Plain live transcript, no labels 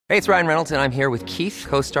Hey, it's Ryan Reynolds, and I'm here with Keith,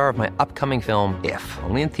 co-star of my upcoming film, If,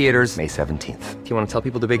 only in theaters May 17th. Do you want to tell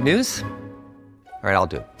people the big news? All right, I'll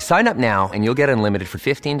do it. Sign up now and you'll get unlimited for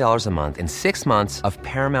 $15 a month and 6 months of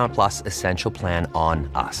Paramount Plus Essential Plan on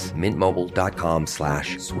us.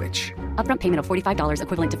 MintMobile.com/switch. Upfront payment of $45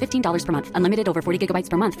 equivalent to $15 per month. Unlimited over 40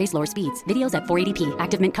 gigabytes per month. Face lower speeds. Videos at 480p.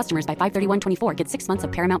 Active Mint customers by 531.24 get 6 months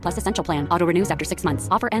of Paramount Plus Essential Plan. Auto renews after 6 months.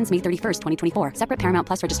 Offer ends May 31st, 2024. Separate Paramount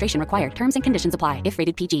Plus registration required. Terms and conditions apply if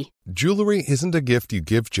rated PG. Jewelry isn't a gift you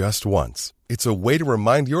give just once. It's a way to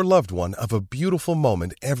remind your loved one of a beautiful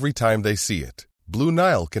moment every time they see it. Blue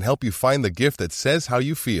Nile can help you find the gift that says how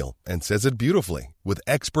you feel and says it beautifully, with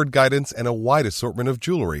expert guidance and a wide assortment of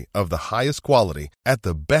jewelry of the highest quality at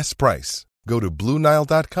the best price. Go to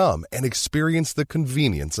BlueNile.com and experience the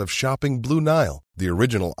convenience of shopping Blue Nile, the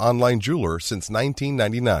original online jeweler since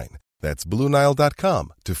 1999. That's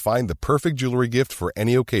BlueNile.com to find the perfect jewelry gift for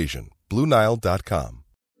any occasion. BlueNile.com.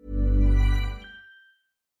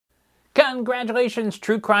 Congratulations,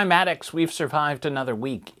 true crime addicts. We've survived another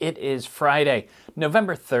week. It is Friday,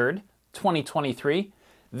 November 3rd, 2023.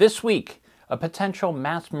 This week, a potential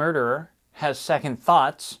mass murderer has second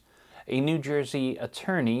thoughts. A New Jersey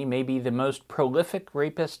attorney may be the most prolific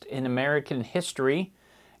rapist in American history.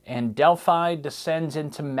 And Delphi descends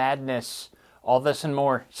into madness. All this and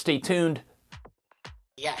more. Stay tuned.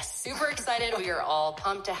 Yes, super excited. We are all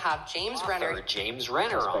pumped to have James Renner. James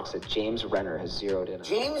Renner on. That James Renner has zeroed in on.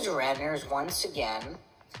 James Renner once again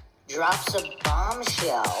drops a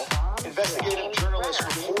bombshell. Investigative journalist,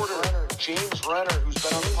 reporter James Renner, who's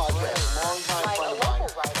been on the podcast, longtime friend of mine.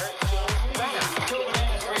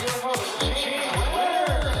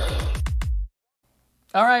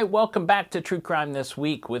 All right, welcome back to True Crime This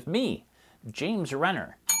Week with me, James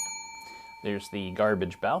Renner. There's the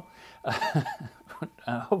garbage bell.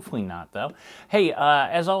 Hopefully not, though. Hey,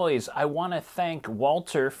 as always, I want to thank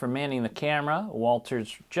Walter for manning the camera.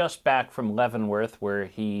 Walter's just back from Leavenworth, where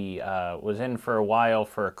he was in for a while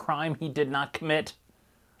for a crime he did not commit.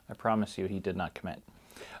 I promise you, he did not commit.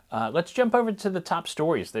 Let's jump over to the top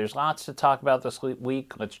stories. There's lots to talk about this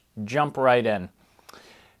week. Let's jump right in.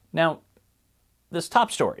 Now, this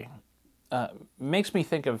top story makes me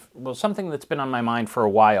think of, well, something that's been on my mind for a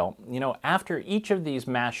while. You know, after each of these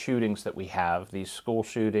mass shootings that we have, these school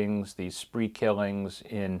shootings, these spree killings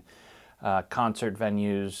in concert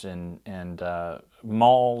venues and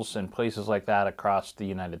malls and places like that across the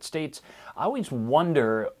United States, I always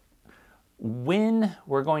wonder when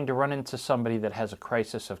we're going to run into somebody that has a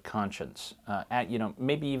crisis of conscience,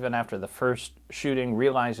 maybe even after the first shooting,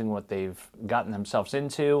 realizing what they've gotten themselves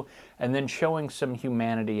into, and then showing some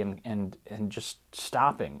humanity and just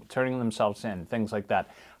stopping, turning themselves in, things like that.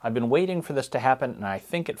 I've been waiting for this to happen, and I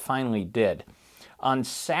think it finally did. On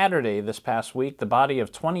Saturday this past week, the body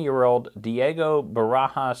of 20-year-old Diego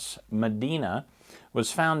Barajas Medina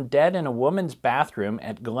was found dead in a woman's bathroom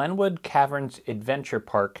at Glenwood Caverns Adventure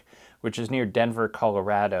Park, which is near Denver,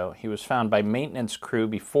 Colorado. He was found by maintenance crew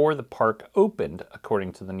before the park opened,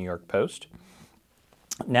 according to the New York Post.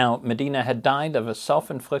 Now, Medina had died of a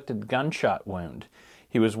self-inflicted gunshot wound.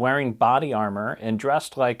 He was wearing body armor and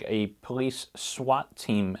dressed like a police SWAT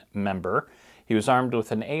team member. He was armed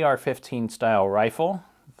with an AR-15 style rifle,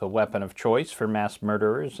 the weapon of choice for mass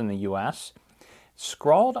murderers in the U.S.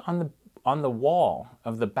 Scrawled on the wall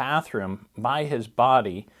of the bathroom by his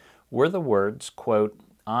body were the words, quote,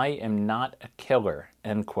 "I am not a killer,"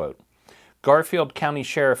 end quote. Garfield County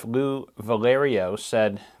Sheriff Lou Valerio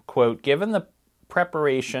said, quote, "Given the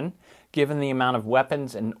preparation, given the amount of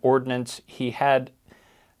weapons and ordnance he had,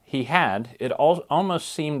 it almost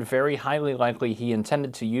seemed very highly likely he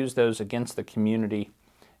intended to use those against the community,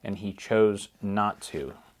 and he chose not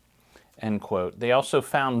to," end quote. They also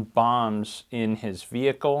found bombs in his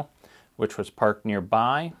vehicle, which was parked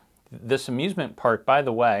nearby. This amusement park, by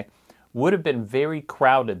the way, would have been very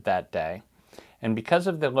crowded that day, and because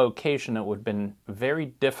of the location, it would have been very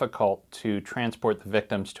difficult to transport the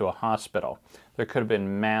victims to a hospital. There could have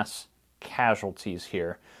been mass casualties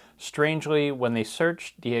here. Strangely, when they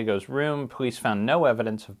searched Diego's room, police found no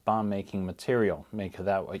evidence of bomb-making material. Make of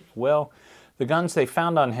that what you will. The guns they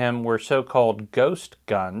found on him were so-called ghost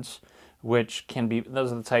guns, which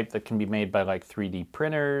those are the type that can be made by like 3D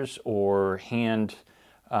printers or hand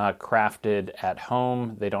crafted at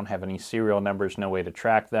home. They don't have any serial numbers, no way to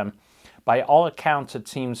track them. By all accounts, it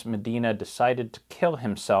seems Medina decided to kill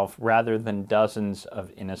himself rather than dozens of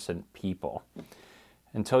innocent people.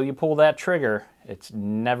 Until you pull that trigger, it's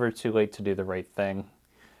never too late to do the right thing.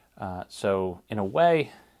 So in a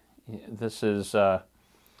way, this is, it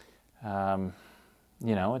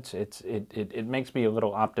makes me a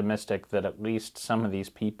little optimistic that at least some of these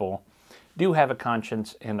people do have a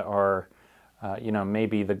conscience and are,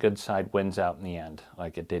 maybe the good side wins out in the end,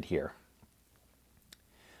 like it did here.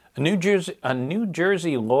 A New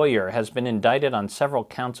Jersey lawyer has been indicted on several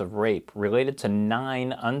counts of rape related to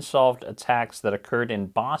 9 unsolved attacks that occurred in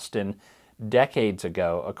Boston decades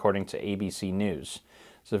ago, according to ABC News.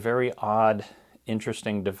 It's a very odd,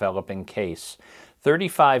 interesting, developing case.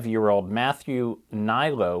 35-year-old Matthew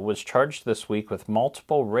Nilo was charged this week with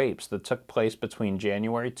multiple rapes that took place between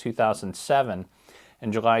January 2007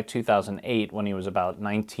 and July 2008 when he was about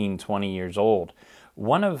 19, 20 years old.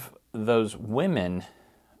 One of those women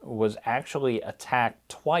was actually attacked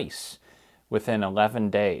twice within 11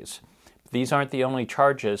 days. These aren't the only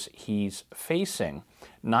charges he's facing.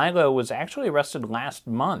 Nilo was actually arrested last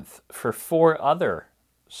month for 4 other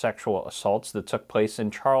sexual assaults that took place in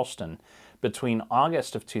Charleston between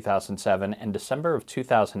August of 2007 and December of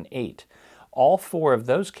 2008. All 4 of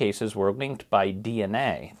those cases were linked by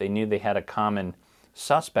DNA. They knew they had a common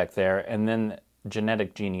suspect there, and then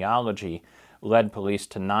genetic genealogy led police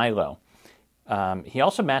to Nilo. He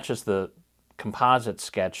also matches the composite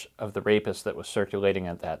sketch of the rapist that was circulating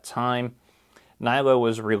at that time. Nilo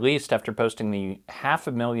was released after posting the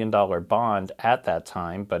 $500,000 bond at that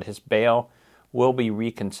time, but his bail will be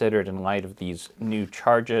reconsidered in light of these new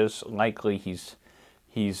charges. Likely he's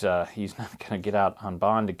not going to get out on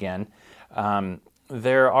bond again.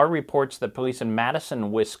 There are reports that police in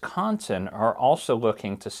Madison, Wisconsin are also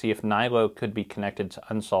looking to see if Nilo could be connected to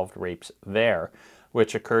unsolved rapes there,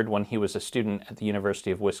 which occurred when he was a student at the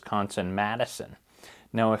University of Wisconsin-Madison.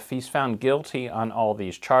 Now, if he's found guilty on all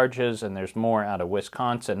these charges, and there's more out of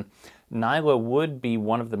Wisconsin, Nilo would be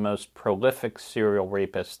one of the most prolific serial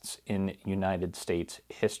rapists in United States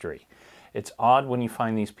history. It's odd when you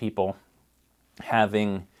find these people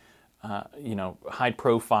having,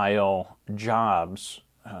 high-profile jobs,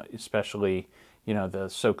 especially the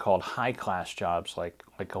so-called high-class jobs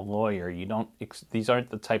like a lawyer. These aren't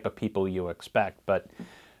the type of people you expect, but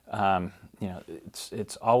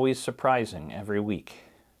it's always surprising every week.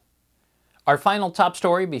 Our final top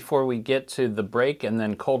story before we get to the break, and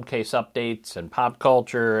then cold case updates and pop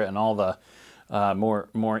culture and all the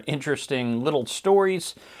more interesting little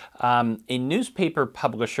stories. A newspaper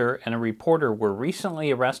publisher and a reporter were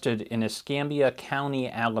recently arrested in Escambia County,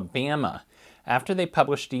 Alabama, after they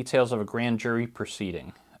published details of a grand jury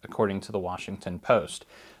proceeding, according to the Washington Post.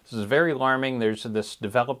 This is very alarming. There's this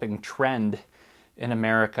developing trend in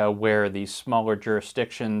America where these smaller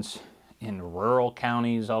jurisdictions in rural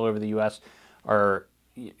counties all over the U.S. are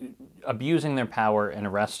abusing their power and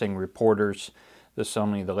arresting reporters. This is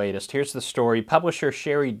only the latest. Here's the story. Publisher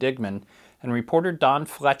Sherry Digman and reporter Don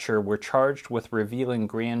Fletcher were charged with revealing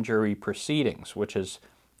grand jury proceedings, which is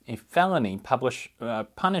a felony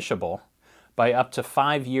punishable by up to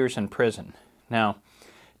 5 years in prison. Now,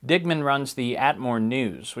 Digman runs the Atmore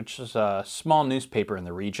News, which is a small newspaper in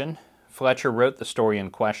the region. Fletcher wrote the story in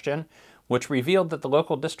question, which revealed that the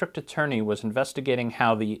local district attorney was investigating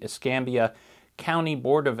how the Escambia County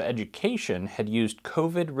Board of Education had used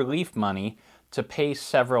COVID relief money to pay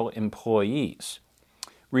several employees.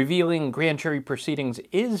 Revealing grand jury proceedings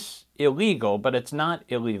is illegal, but it's not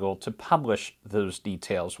illegal to publish those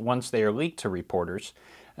details once they are leaked to reporters,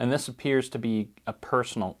 and this appears to be a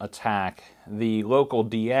personal attack. The local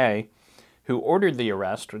DA, who ordered the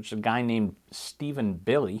arrest, which is a guy named Stephen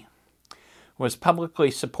Billy, was publicly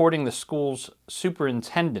supporting the school's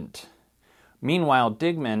superintendent. Meanwhile,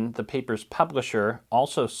 Digman, the paper's publisher,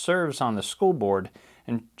 also serves on the school board,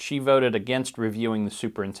 and she voted against reviewing the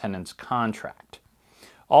superintendent's contract.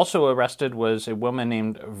 Also arrested was a woman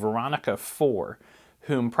named Veronica Four,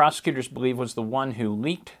 whom prosecutors believe was the one who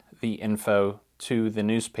leaked the info to the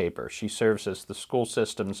newspaper. She serves as the school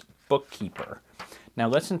system's bookkeeper. Now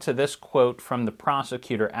listen to this quote from the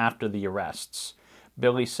prosecutor after the arrests.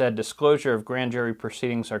 Billy said disclosure of grand jury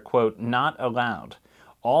proceedings are, quote, not allowed.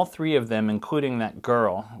 All 3 of them, including that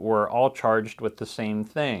girl, were all charged with the same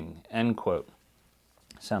thing, end quote.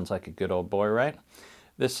 Sounds like a good old boy, right?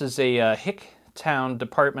 This is a Hicktown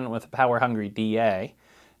department with a power-hungry DA,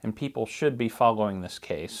 and people should be following this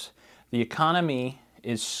case. The economy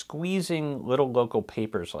is squeezing little local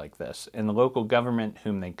papers like this, and the local government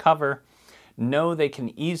whom they cover know they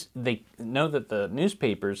know that the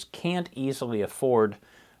newspapers can't easily afford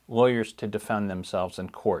lawyers to defend themselves in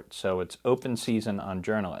court, so it's open season on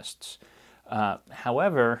journalists.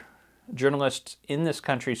 However, journalists in this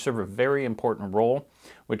country serve a very important role,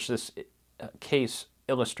 which this case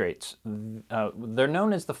illustrates. They're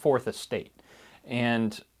known as the Fourth Estate,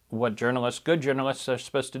 and what good journalists are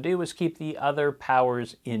supposed to do is keep the other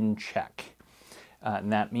powers in check.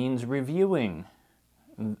 And that means reviewing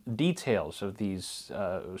details of these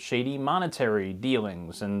shady monetary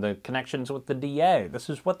dealings and the connections with the DA. This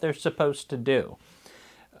is what they're supposed to do.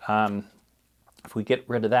 If we get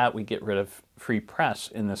rid of that, we get rid of free press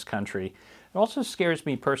in this country. It also scares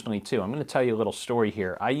me personally, too. I'm going to tell you a little story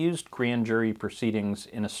here. I used grand jury proceedings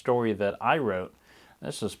in a story that I wrote.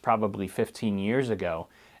 This was probably 15 years ago.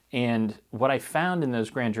 And what I found in those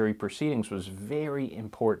grand jury proceedings was very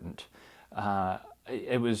important.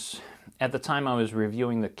 It was, at the time I was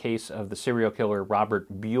reviewing the case of the serial killer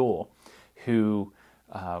Robert Buell, who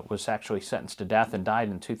was actually sentenced to death and died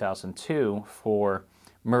in 2002 for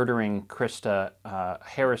murdering Krista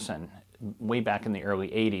Harrison way back in the early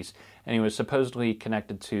 80s. And he was supposedly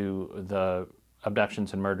connected to the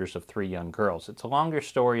abductions and murders of 3 young girls. It's a longer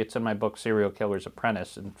story. It's in my book, Serial Killer's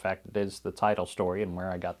Apprentice. In fact, it is the title story and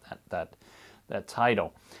where I got that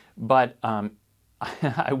title. But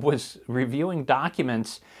I was reviewing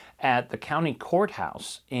documents at the county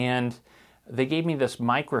courthouse, and they gave me this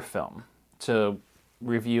microfilm to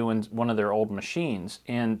review in one of their old machines,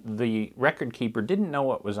 and the record keeper didn't know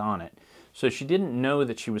what was on it. So she didn't know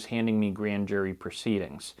that she was handing me grand jury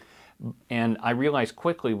proceedings. And I realized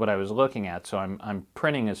quickly what I was looking at, so I'm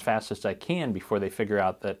printing as fast as I can before they figure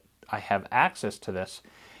out that I have access to this.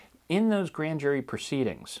 In those grand jury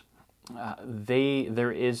proceedings,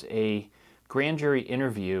 there is a grand jury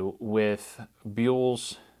interview with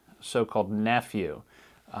Buell's so-called nephew.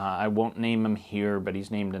 I won't name him here, but he's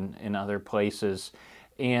named in other places.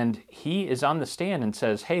 And he is on the stand and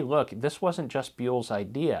says, hey, look, this wasn't just Buell's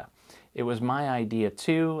idea. It was my idea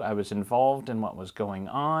too. I was involved in what was going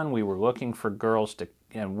on. We were looking for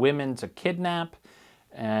women to kidnap.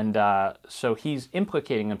 And so he's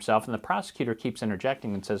implicating himself, and the prosecutor keeps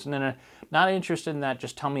interjecting and says, no, not interested in that,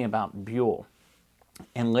 just tell me about Buell.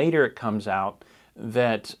 And later it comes out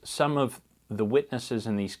that some of the witnesses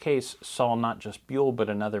in these cases saw not just Buell, but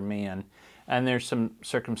another man. And there's some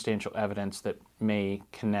circumstantial evidence that may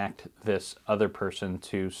connect this other person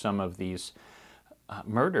to some of these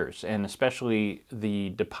murders, and especially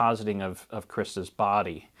the depositing of Krista's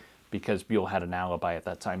body, because Buell had an alibi at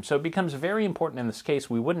that time. So it becomes very important in this case.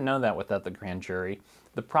 We wouldn't know that without the grand jury.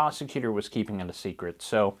 The prosecutor was keeping it a secret.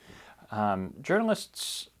 So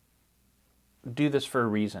journalists do this for a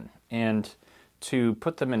reason, and to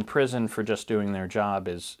put them in prison for just doing their job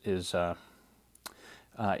is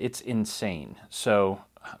it's insane. So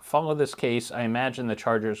follow this case. I imagine the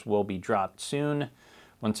charges will be dropped soon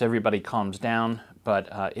once everybody calms down, but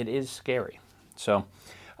it is scary. So,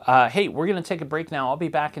 hey, we're going to take a break now. I'll be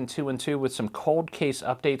back in 2 and 2 with some cold case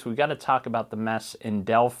updates. We've got to talk about the mess in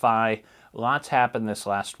Delphi. Lots happened this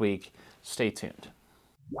last week. Stay tuned.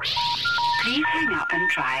 Please hang up and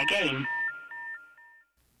try again.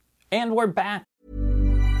 And we're back.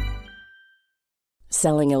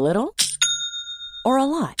 Selling a little or a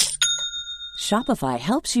lot? Shopify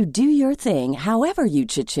helps you do your thing however you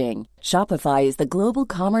cha-ching. Shopify is the global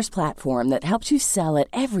commerce platform that helps you sell at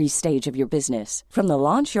every stage of your business. From the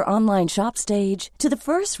launch your online shop stage to the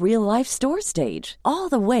first real-life store stage, all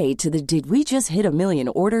the way to the did we just hit a million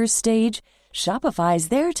orders stage. Shopify is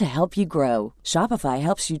there to help you grow. Shopify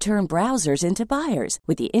helps you turn browsers into buyers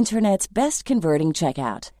with the internet's best converting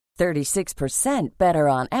checkout. 36% better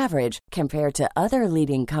on average compared to other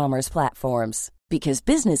leading commerce platforms. Because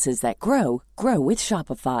businesses that grow, grow with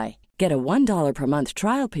Shopify. Get a $1 per month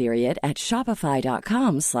trial period at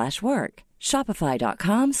shopify.com/work.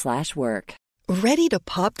 Shopify.com/work. Ready to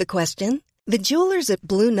pop the question? The jewelers at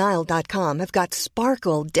BlueNile.com have got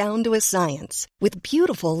sparkle down to a science with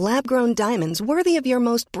beautiful lab-grown diamonds worthy of your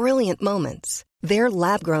most brilliant moments. Their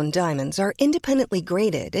lab-grown diamonds are independently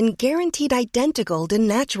graded and guaranteed identical to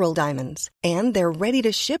natural diamonds. And they're ready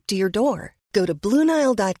to ship to your door. Go to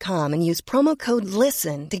BlueNile.com and use promo code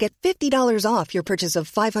LISTEN to get $50 off your purchase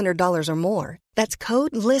of $500 or more. That's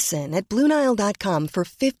code LISTEN at BlueNile.com for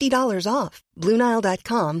 $50 off.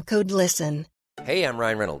 BlueNile.com, code LISTEN. Hey, I'm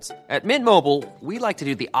Ryan Reynolds. At Mint Mobile, we like to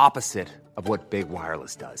do the opposite of what Big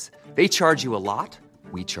Wireless does. They charge you a lot,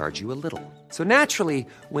 we charge you a little. So naturally,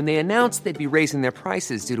 when they announced they'd be raising their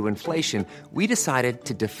prices due to inflation, we decided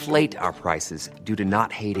to deflate our prices due to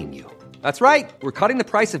not hating you. That's right. We're cutting the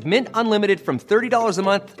price of Mint Unlimited from $30 a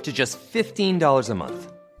month to just $15 a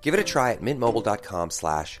month. Give it a try at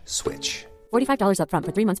mintmobile.com/switch. $45 up front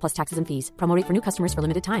for 3 months plus taxes and fees. Promo rate for new customers for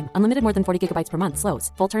limited time. Unlimited more than 40 gigabytes per month.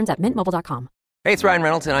 Slows full terms at mintmobile.com. Hey, it's Ryan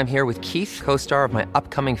Reynolds, and I'm here with Keith, co-star of my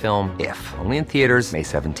upcoming film, If, only in theaters May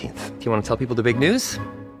 17th. Do you want to tell people the big news?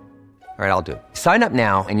 All right, I'll do it. Sign up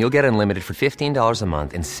now and you'll get unlimited for $15 a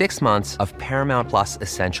month and 6 months of Paramount Plus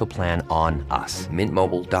Essential Plan on us.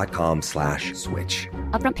 MintMobile.com/switch.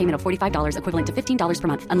 Upfront payment of $45 equivalent to $15 per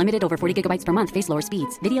month. Unlimited over 40 gigabytes per month. Face lower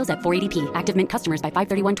speeds. Videos at 480p. Active Mint customers by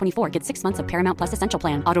 531.24 get 6 months of Paramount Plus Essential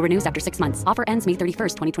Plan. Auto renews after 6 months. Offer ends May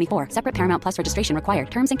 31st, 2024. Separate Paramount Plus registration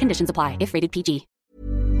required. Terms and conditions apply if rated PG.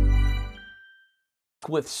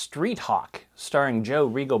 With Street Hawk, starring Joe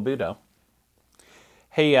Regal Budo.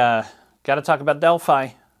 Hey, got to talk about Delphi.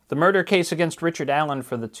 The murder case against Richard Allen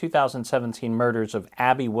for the 2017 murders of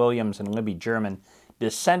Abby Williams and Libby German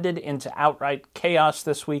descended into outright chaos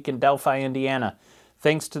this week in Delphi, Indiana,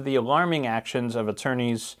 thanks to the alarming actions of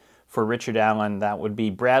attorneys for Richard Allen. That would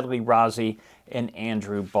be Bradley Rozzi and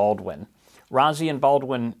Andrew Baldwin. Rozzi and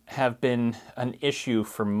Baldwin have been an issue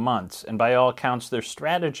for months, and by all accounts, their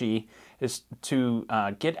strategy is to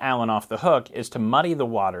get Allen off the hook is to muddy the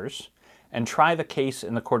waters and try the case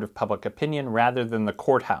in the court of public opinion rather than the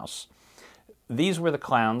courthouse. These were the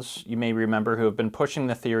clowns, you may remember, who have been pushing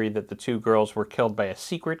the theory that the two girls were killed by a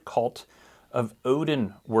secret cult of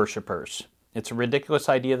Odin worshippers. It's a ridiculous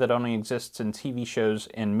idea that only exists in TV shows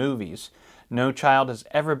and movies. No child has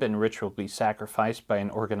ever been ritually sacrificed by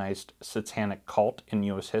an organized satanic cult in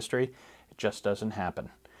U.S. history. It just doesn't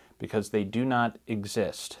happen, because they do not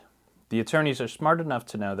exist. The attorneys are smart enough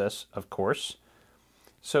to know this, of course.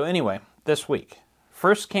 So anyway, this week,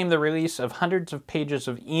 first came the release of hundreds of pages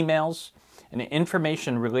of emails and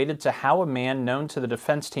information related to how a man known to the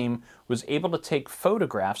defense team was able to take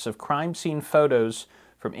photographs of crime scene photos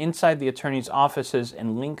from inside the attorney's offices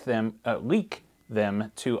and leak them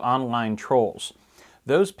to online trolls.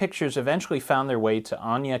 Those pictures eventually found their way to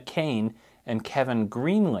Anya Kane and Kevin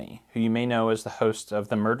Greenlee, who you may know as the hosts of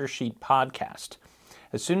the Murder Sheet podcast.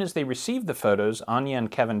 As soon as they received the photos, Anya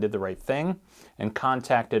and Kevin did the right thing and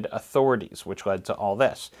contacted authorities, which led to all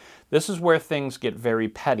this. This is where things get very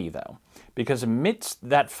petty, though, because amidst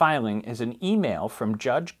that filing is an email from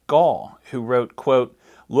Judge Gall, who wrote, quote,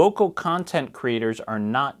 "Local content creators are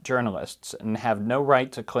not journalists and have no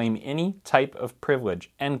right to claim any type of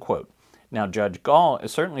privilege," end quote. Now, Judge Gall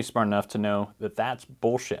is certainly smart enough to know that that's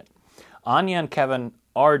bullshit. Anya and Kevin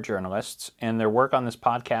are journalists, and their work on this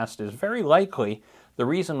podcast is very likely the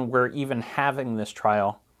reason we're even having this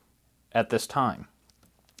trial at this time.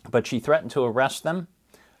 But she threatened to arrest them,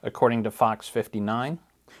 according to Fox 59.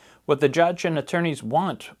 What the judge and attorneys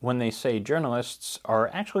want when they say journalists are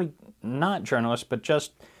actually not journalists, but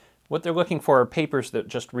just what they're looking for are papers that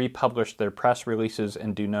just republish their press releases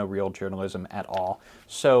and do no real journalism at all.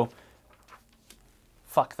 So,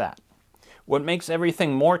 fuck that. What makes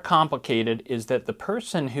everything more complicated is that the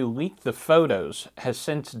person who leaked the photos has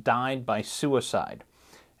since died by suicide.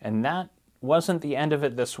 And that wasn't the end of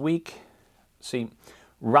it this week. See,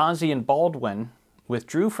 Rozzi and Baldwin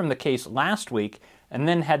withdrew from the case last week and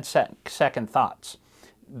then had second thoughts.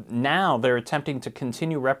 Now they're attempting to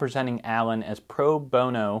continue representing Allen as pro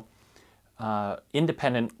bono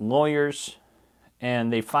independent lawyers,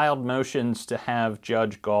 and they filed motions to have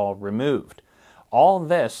Judge Gall removed. All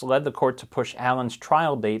this led the court to push Allen's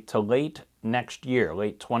trial date to late next year,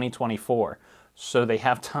 late 2024, so they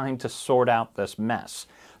have time to sort out this mess.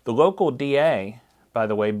 The local DA, by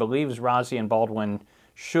the way, believes Rozzi and Baldwin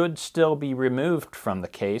should still be removed from the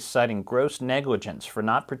case, citing gross negligence for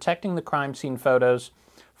not protecting the crime scene photos,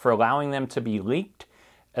 for allowing them to be leaked,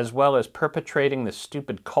 as well as perpetrating the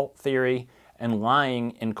stupid cult theory and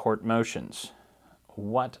lying in court motions.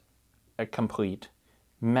 What a complete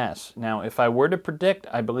mess. Now, if I were to predict,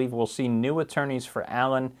 I believe we'll see new attorneys for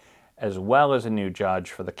Allen as well as a new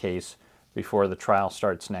judge for the case before the trial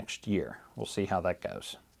starts next year. We'll see how that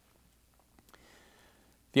goes.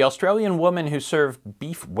 The Australian woman who served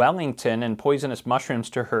beef Wellington and poisonous mushrooms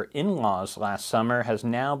to her in-laws last summer has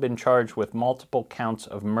now been charged with multiple counts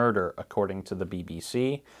of murder, according to the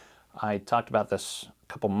BBC. I talked about this a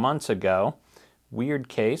couple months ago. Weird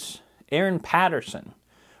case. Erin Patterson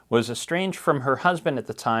was estranged from her husband at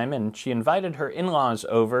the time, and she invited her in-laws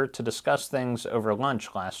over to discuss things over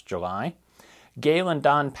lunch last July. Gail and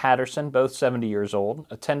Don Patterson, both 70 years old,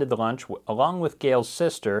 attended the lunch along with Gail's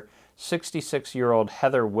sister, 66-year-old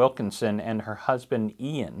Heather Wilkinson, and her husband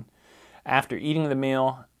Ian. After eating the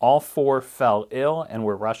meal, all four fell ill and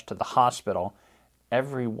were rushed to the hospital.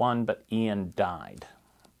 Everyone but Ian died.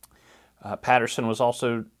 Patterson was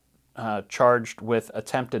also charged with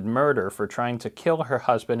attempted murder for trying to kill her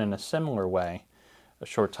husband in a similar way a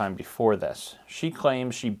short time before this. She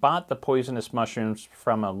claims she bought the poisonous mushrooms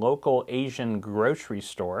from a local Asian grocery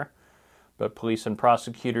store, but police and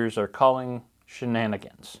prosecutors are calling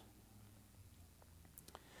shenanigans.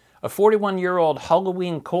 A 41-year-old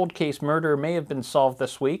Halloween cold case murder may have been solved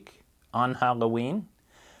this week. on Halloween.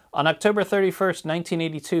 On October 31st,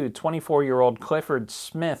 1982, 24-year-old Clifford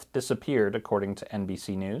Smith disappeared, according to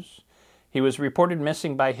NBC News. He was reported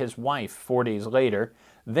missing by his wife 4 days later.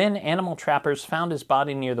 Then animal trappers found his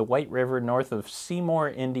body near the White River north of Seymour,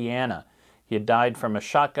 Indiana. He had died from a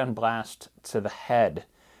shotgun blast to the head.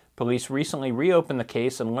 Police recently reopened the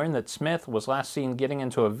case and learned that Smith was last seen getting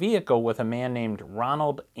into a vehicle with a man named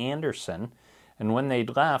Ronald Anderson, and when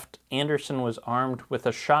they'd left, Anderson was armed with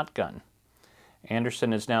a shotgun.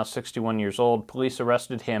 Anderson is now 61 years old. Police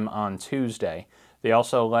arrested him on Tuesday. They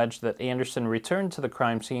also alleged that Anderson returned to the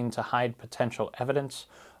crime scene to hide potential evidence,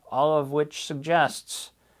 all of which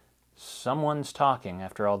suggests someone's talking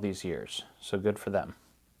after all these years. So good for them.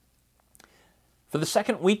 For the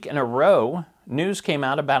second week in a row, news came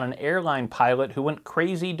out about an airline pilot who went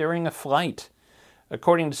crazy during a flight.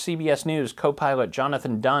 According to CBS News, co-pilot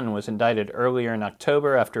Jonathan Dunn was indicted earlier in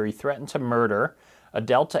October after he threatened to murder a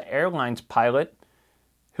Delta Airlines pilot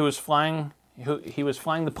who he was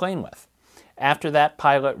flying the plane with. After that,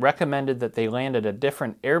 pilot recommended that they land at a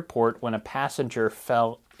different airport when a passenger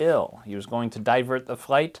fell ill. He was going to divert the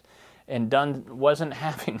flight, and Dunn wasn't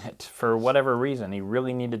having it for whatever reason. He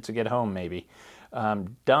really needed to get home, maybe.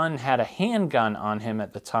 Dunn had a handgun on him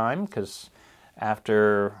at the time because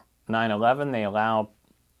after 9/11, they allow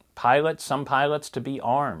some pilots to be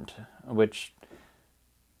armed, which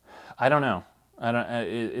I don't know.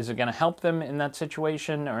 Is it going to help them in that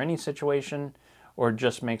situation or any situation, or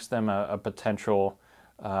just makes them a potential,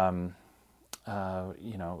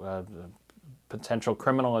 potential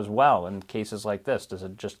criminal as well in cases like this? Does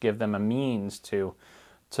it just give them a means to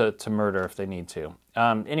murder if they need to?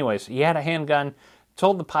 Anyways, he had a handgun,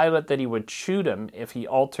 told the pilot that he would shoot him if he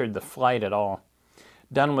altered the flight at all.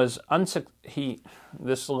 Dunn was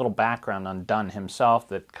this little background on Dunn himself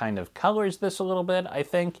that kind of colors this a little bit, I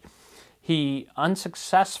think. He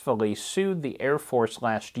unsuccessfully sued the Air Force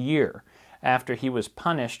last year after he was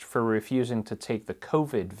punished for refusing to take the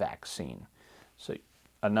COVID vaccine. So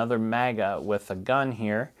another MAGA with a gun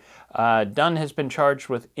here. Dunn has been charged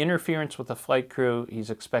with interference with a flight crew.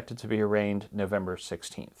 He's expected to be arraigned November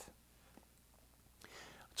 16th.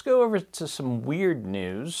 Let's go over to some weird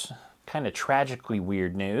news, kind of tragically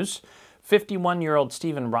weird news. 51-year-old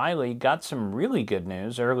Stephen Riley got some really good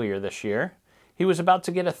news earlier this year. He was about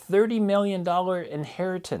to get a $30 million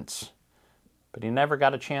inheritance, but he never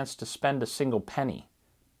got a chance to spend a single penny.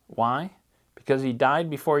 Why? Because he died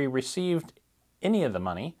before he received any of the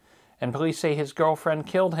money, and police say his girlfriend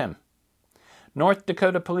killed him. North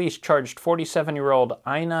Dakota police charged 47-year-old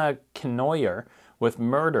Ina Knoyer with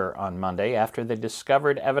murder on Monday after they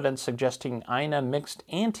discovered evidence suggesting Ina mixed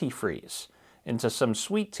antifreeze into some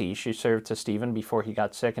sweet tea she served to Stephen before he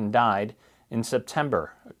got sick and died in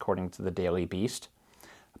September, according to the Daily Beast.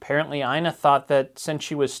 Apparently, Ina thought that since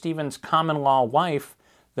she was Stephen's common-law wife,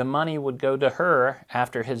 the money would go to her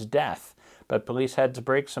after his death. But police had to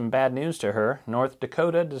break some bad news to her. North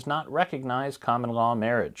Dakota does not recognize common-law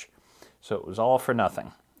marriage. So it was all for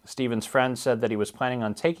nothing. Stephen's friend said that he was planning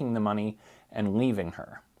on taking the money and leaving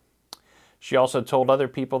her. She also told other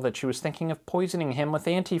people that she was thinking of poisoning him with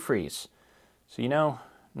antifreeze. So,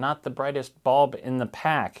 not the brightest bulb in the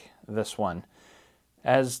pack, this one.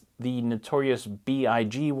 As the notorious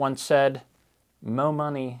B.I.G. once said, mo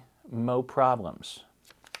money, mo problems.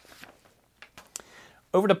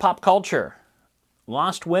 Over to pop culture.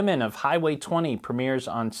 Lost Women of Highway 20 premieres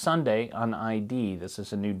on Sunday on ID. This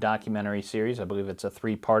is a new documentary series. I believe it's a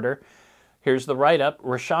 3-parter. Here's the write-up.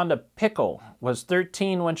 Rashonda Pickle was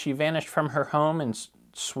 13 when she vanished from her home in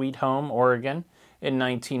Sweet Home, Oregon in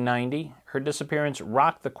 1990. Her disappearance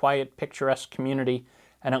rocked the quiet, picturesque community,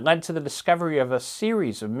 and it led to the discovery of a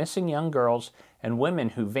series of missing young girls and women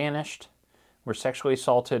who vanished, were sexually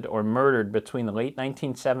assaulted, or murdered between the late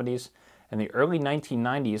 1970s and the early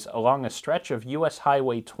 1990s along a stretch of U.S.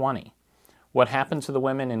 Highway 20. What happened to the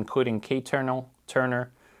women, including Kay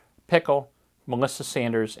Turner, Pickle, Melissa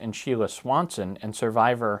Sanders, and Sheila Swanson, and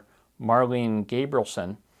survivor Marlene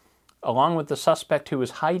Gabrielson, along with the suspect who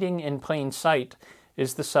was hiding in plain sight,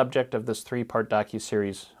 is the subject of this 3-part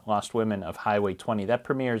docuseries, Lost Women of Highway 20. That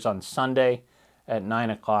premieres on Sunday at 9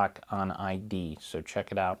 o'clock on ID, so check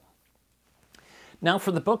it out. Now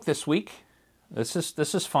for the book this week. This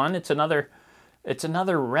is fun. It's another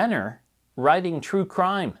Renner writing true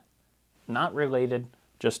crime. Not related,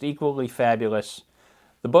 just equally fabulous.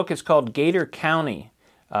 The book is called Gator County.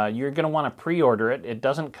 You're going to want to pre-order it. It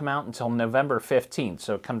doesn't come out until November 15th,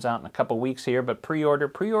 so it comes out in a couple weeks here, but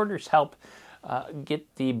pre-orders help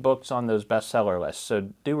get the books on those bestseller lists,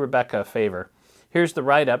 so do Rebecca a favor. Here's the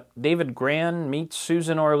write-up. David Gran meets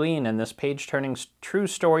Susan Orlean in this page-turning true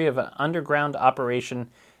story of an underground operation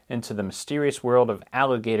into the mysterious world of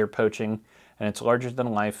alligator poaching and its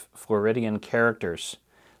larger-than-life Floridian characters.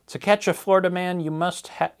 To catch a Florida man, you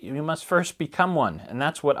must first become one, and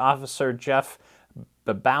that's what Officer Jeff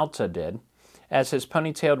Babauta did. As his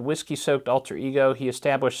ponytailed, whiskey-soaked alter ego, he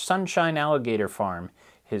established Sunshine Alligator Farm.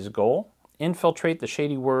 His goal? Infiltrate the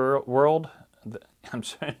shady world of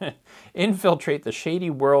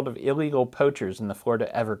illegal poachers in the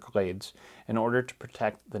Florida Everglades in order to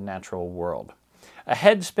protect the natural world. A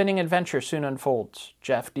head-spinning adventure soon unfolds.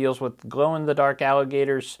 Jeff deals with glow-in-the-dark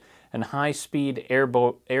alligators and high-speed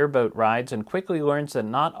airboat rides and quickly learns that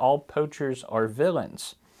not all poachers are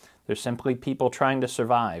villains. They're simply people trying to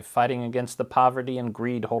survive, fighting against the poverty and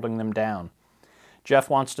greed holding them down. Jeff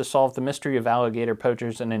wants to solve the mystery of alligator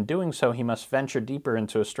poachers, and in doing so, he must venture deeper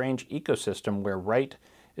into a strange ecosystem where right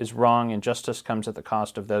is wrong and justice comes at the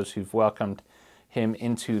cost of those who've welcomed him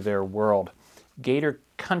into their world. Gator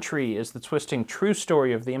Country is the twisting true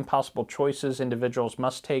story of the impossible choices individuals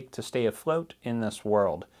must take to stay afloat in this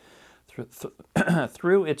world.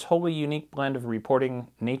 Through its wholly unique blend of reporting,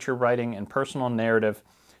 nature writing, and personal narrative,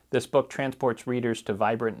 this book transports readers to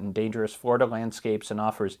vibrant and dangerous Florida landscapes and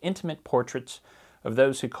offers intimate portraits of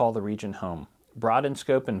those who call the region home. Broad in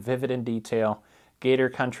scope and vivid in detail, Gator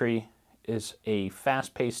Country is a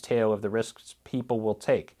fast-paced tale of the risks people will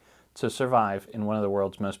take to survive in one of the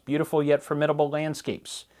world's most beautiful yet formidable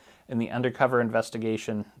landscapes, in the undercover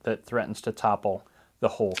investigation that threatens to topple the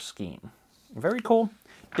whole scheme. Very cool.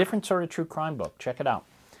 Different sort of true crime book. Check it out.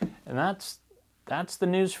 And that's the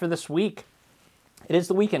news for this week. It is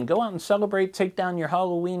the weekend. Go out and celebrate. Take down your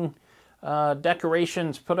Halloween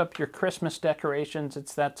decorations. Put up your Christmas decorations.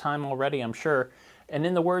 It's that time already, I'm sure. And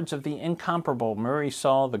in the words of the incomparable Murray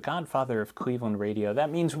Saul, the godfather of Cleveland radio, that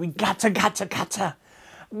means we gotta get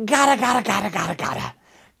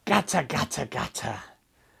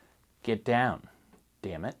down.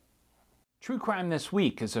 Damn it. True Crime This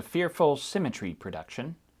Week is a Fearful Symmetry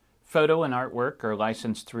production. Photo and artwork are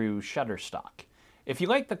licensed through Shutterstock. If you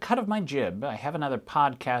like the cut of my jib, I have another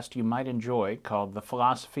podcast you might enjoy called The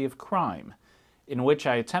Philosophy of Crime, in which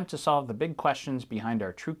I attempt to solve the big questions behind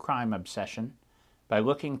our true crime obsession by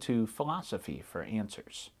looking to philosophy for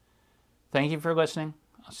answers. Thank you for listening.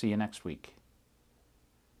 I'll see you next week.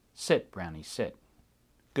 Sit, Brownie, sit.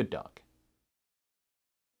 Good dog.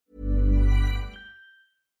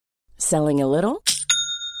 Selling a little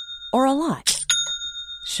or a lot?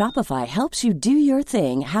 Shopify helps you do your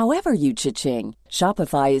thing however you cha-ching.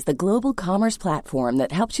 Shopify is the global commerce platform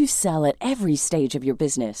that helps you sell at every stage of your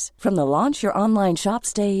business. From the launch your online shop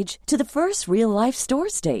stage to the first real-life store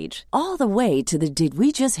stage, all the way to the did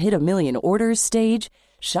we just hit a million orders stage.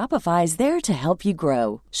 Shopify is there to help you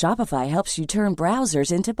grow. Shopify helps you turn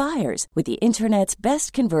browsers into buyers with the internet's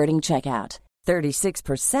best converting checkout.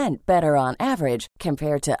 36% better on average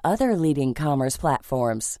compared to other leading commerce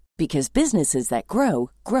platforms. Because businesses that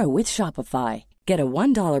grow, grow with Shopify. Get a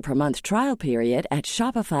 $1 per month trial period at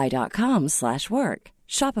shopify.com/work.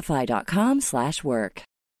 Shopify.com/work.